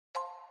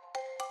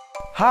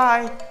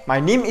Hi, my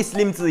name is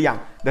Lim Zi Yang,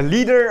 the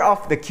leader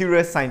of the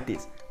Curious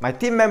Scientists. My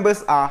team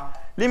members are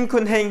Lim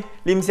Khoon Heng,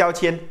 Lim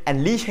Qian,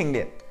 and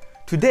Lian.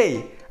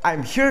 Today,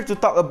 I'm here to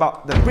talk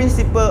about the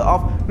principle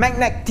of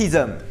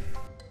magnetism.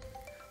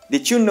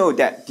 Did you know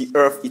that the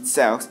Earth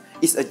itself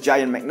is a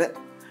giant magnet?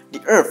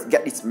 The Earth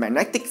gets its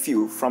magnetic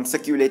field from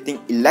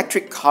circulating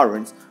electric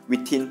currents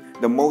within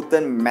the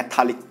molten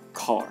metallic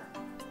core.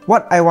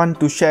 What I want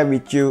to share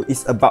with you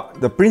is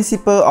about the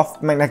principle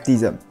of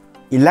magnetism,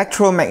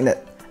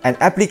 electromagnet, and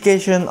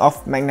application of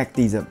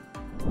magnetism.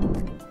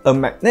 A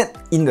magnet,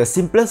 in the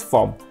simplest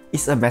form,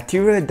 is a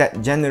material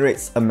that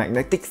generates a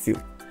magnetic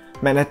field.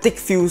 Magnetic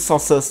field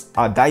sources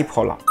are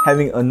dipolar,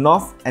 having a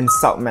north and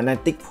south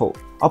magnetic pole.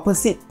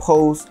 Opposite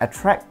poles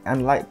attract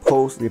and like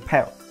poles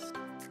repel.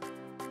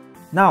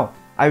 Now,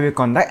 I will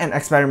conduct an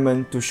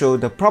experiment to show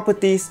the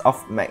properties of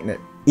magnet.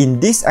 In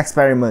this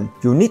experiment,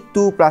 you need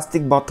two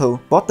plastic bottles,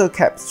 bottle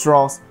cap,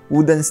 straws,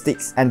 wooden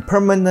sticks, and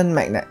permanent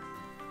magnet.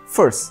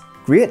 First,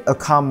 create a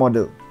car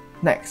model.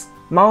 Next,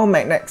 mount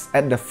magnets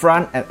at the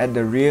front and at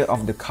the rear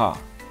of the car.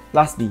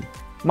 Lastly,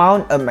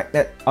 mount a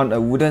magnet on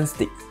a wooden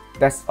stick.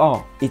 That's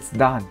all, it's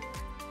done.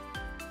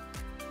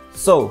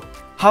 So,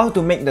 how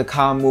to make the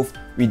car move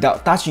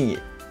without touching it?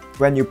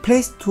 When you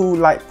place two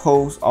like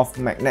poles of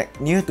magnet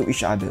near to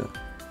each other,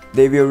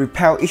 they will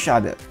repel each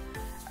other.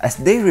 As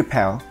they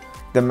repel,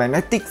 the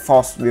magnetic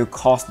force will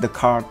cause the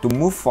car to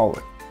move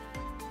forward.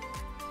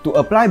 To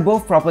apply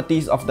both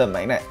properties of the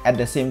magnet at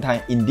the same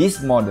time in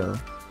this model,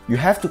 you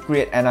have to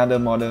create another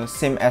model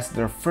same as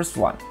the first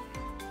one.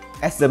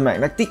 As the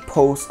magnetic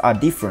poles are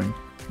different,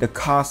 the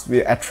cars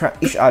will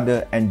attract each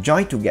other and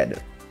join together.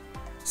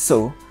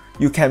 So,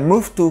 you can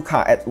move two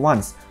cars at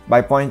once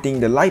by pointing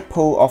the light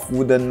pole of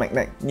wooden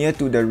magnet near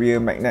to the rear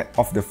magnet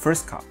of the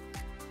first car.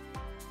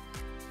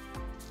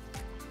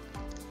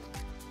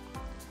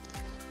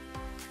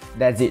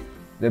 That's it,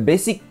 the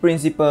basic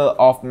principle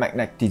of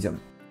magnetism.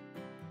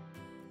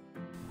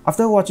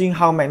 After watching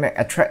how magnets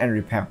attract and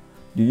repel,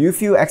 do you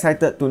feel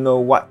excited to know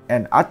what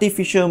an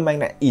artificial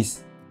magnet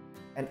is?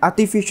 An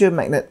artificial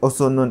magnet,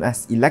 also known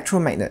as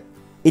electromagnet,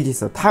 it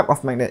is a type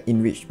of magnet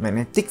in which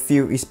magnetic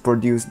field is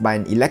produced by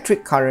an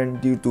electric current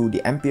due to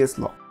the Ampere's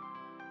law.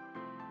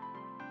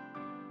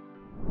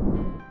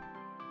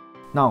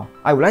 Now,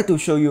 I would like to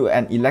show you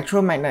an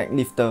electromagnet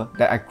lifter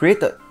that I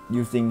created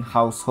using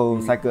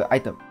household recycled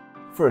item.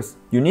 First,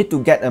 you need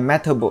to get a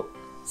metal board,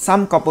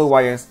 some copper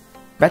wires,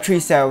 battery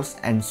cells,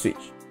 and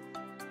switch.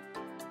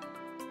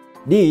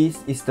 This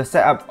is the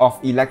setup of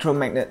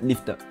electromagnet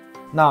lifter.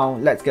 Now,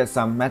 let's get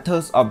some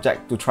metal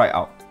object to try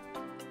out.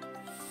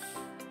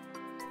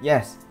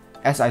 Yes,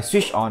 as I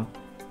switch on,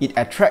 it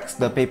attracts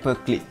the paper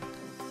clip.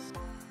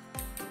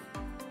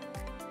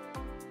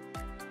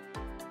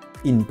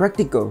 In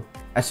practical,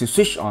 as you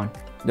switch on,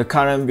 the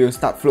current will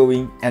start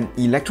flowing and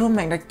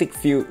electromagnetic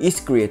field is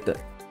created.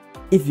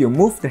 If you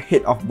move the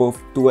head of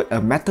both toward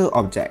a metal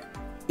object,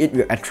 it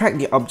will attract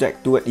the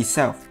object toward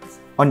itself.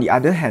 On the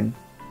other hand,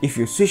 if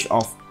you switch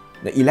off,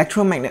 the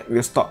electromagnet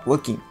will stop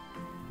working.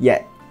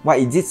 Yet, why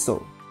is it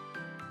so?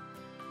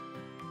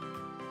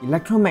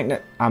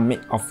 Electromagnets are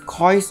made of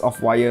coils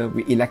of wire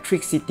with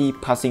electricity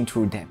passing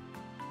through them.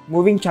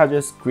 Moving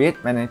charges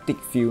create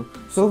magnetic field,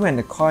 so when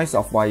the coils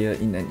of wire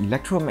in an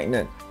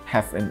electromagnet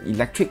have an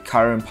electric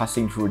current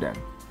passing through them,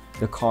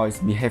 the coils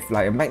behave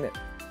like a magnet.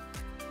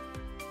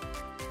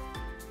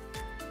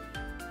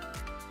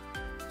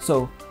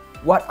 So,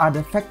 what are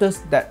the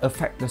factors that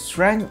affect the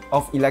strength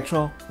of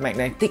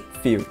electromagnetic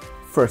field?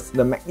 First,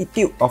 the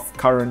magnitude of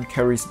current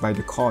carried by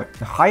the coil.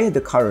 The higher the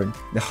current,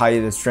 the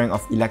higher the strength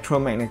of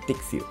electromagnetic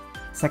field.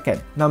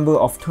 Second, number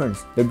of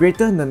turns. The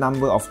greater the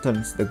number of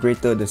turns, the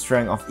greater the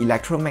strength of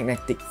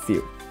electromagnetic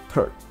field.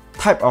 Third,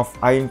 type of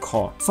iron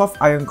core.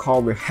 Soft iron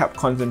core will help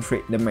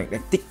concentrate the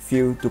magnetic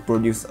field to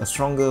produce a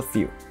stronger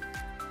field.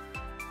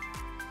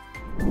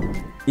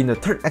 In the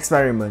third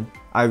experiment,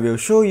 I will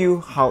show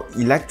you how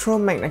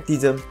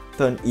electromagnetism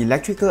turns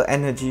electrical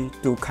energy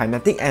to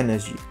kinetic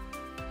energy.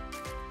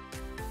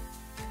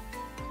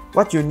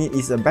 What you need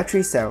is a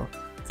battery cell,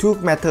 two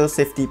metal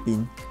safety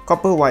pins,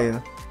 copper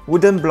wire,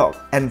 wooden block,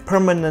 and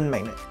permanent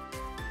magnet.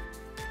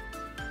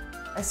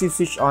 As you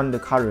switch on the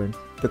current,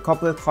 the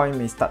copper coil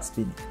may start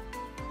spinning.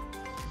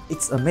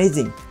 It's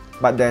amazing,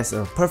 but there's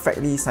a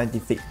perfectly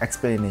scientific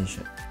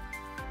explanation.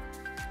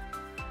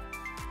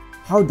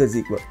 How does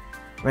it work?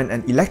 When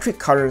an electric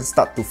current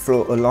starts to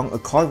flow along a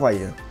coil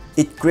wire,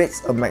 it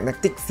creates a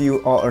magnetic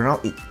field all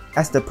around it.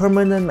 As the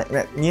permanent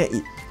magnet near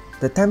it,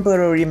 the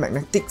temporary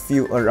magnetic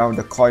field around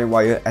the coil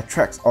wire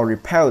attracts or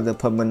repels the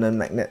permanent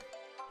magnet,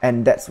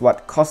 and that's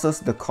what causes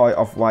the coil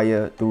of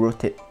wire to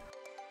rotate.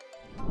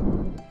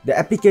 The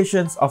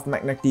applications of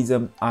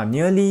magnetism are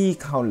nearly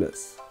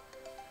countless.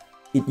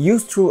 It's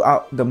used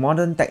throughout the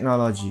modern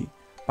technology,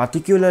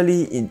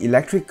 particularly in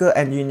electrical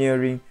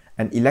engineering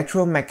and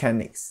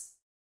electromechanics.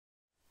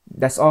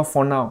 That's all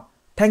for now.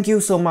 Thank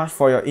you so much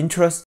for your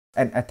interest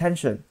and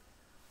attention.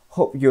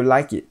 Hope you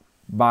like it.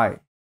 Bye.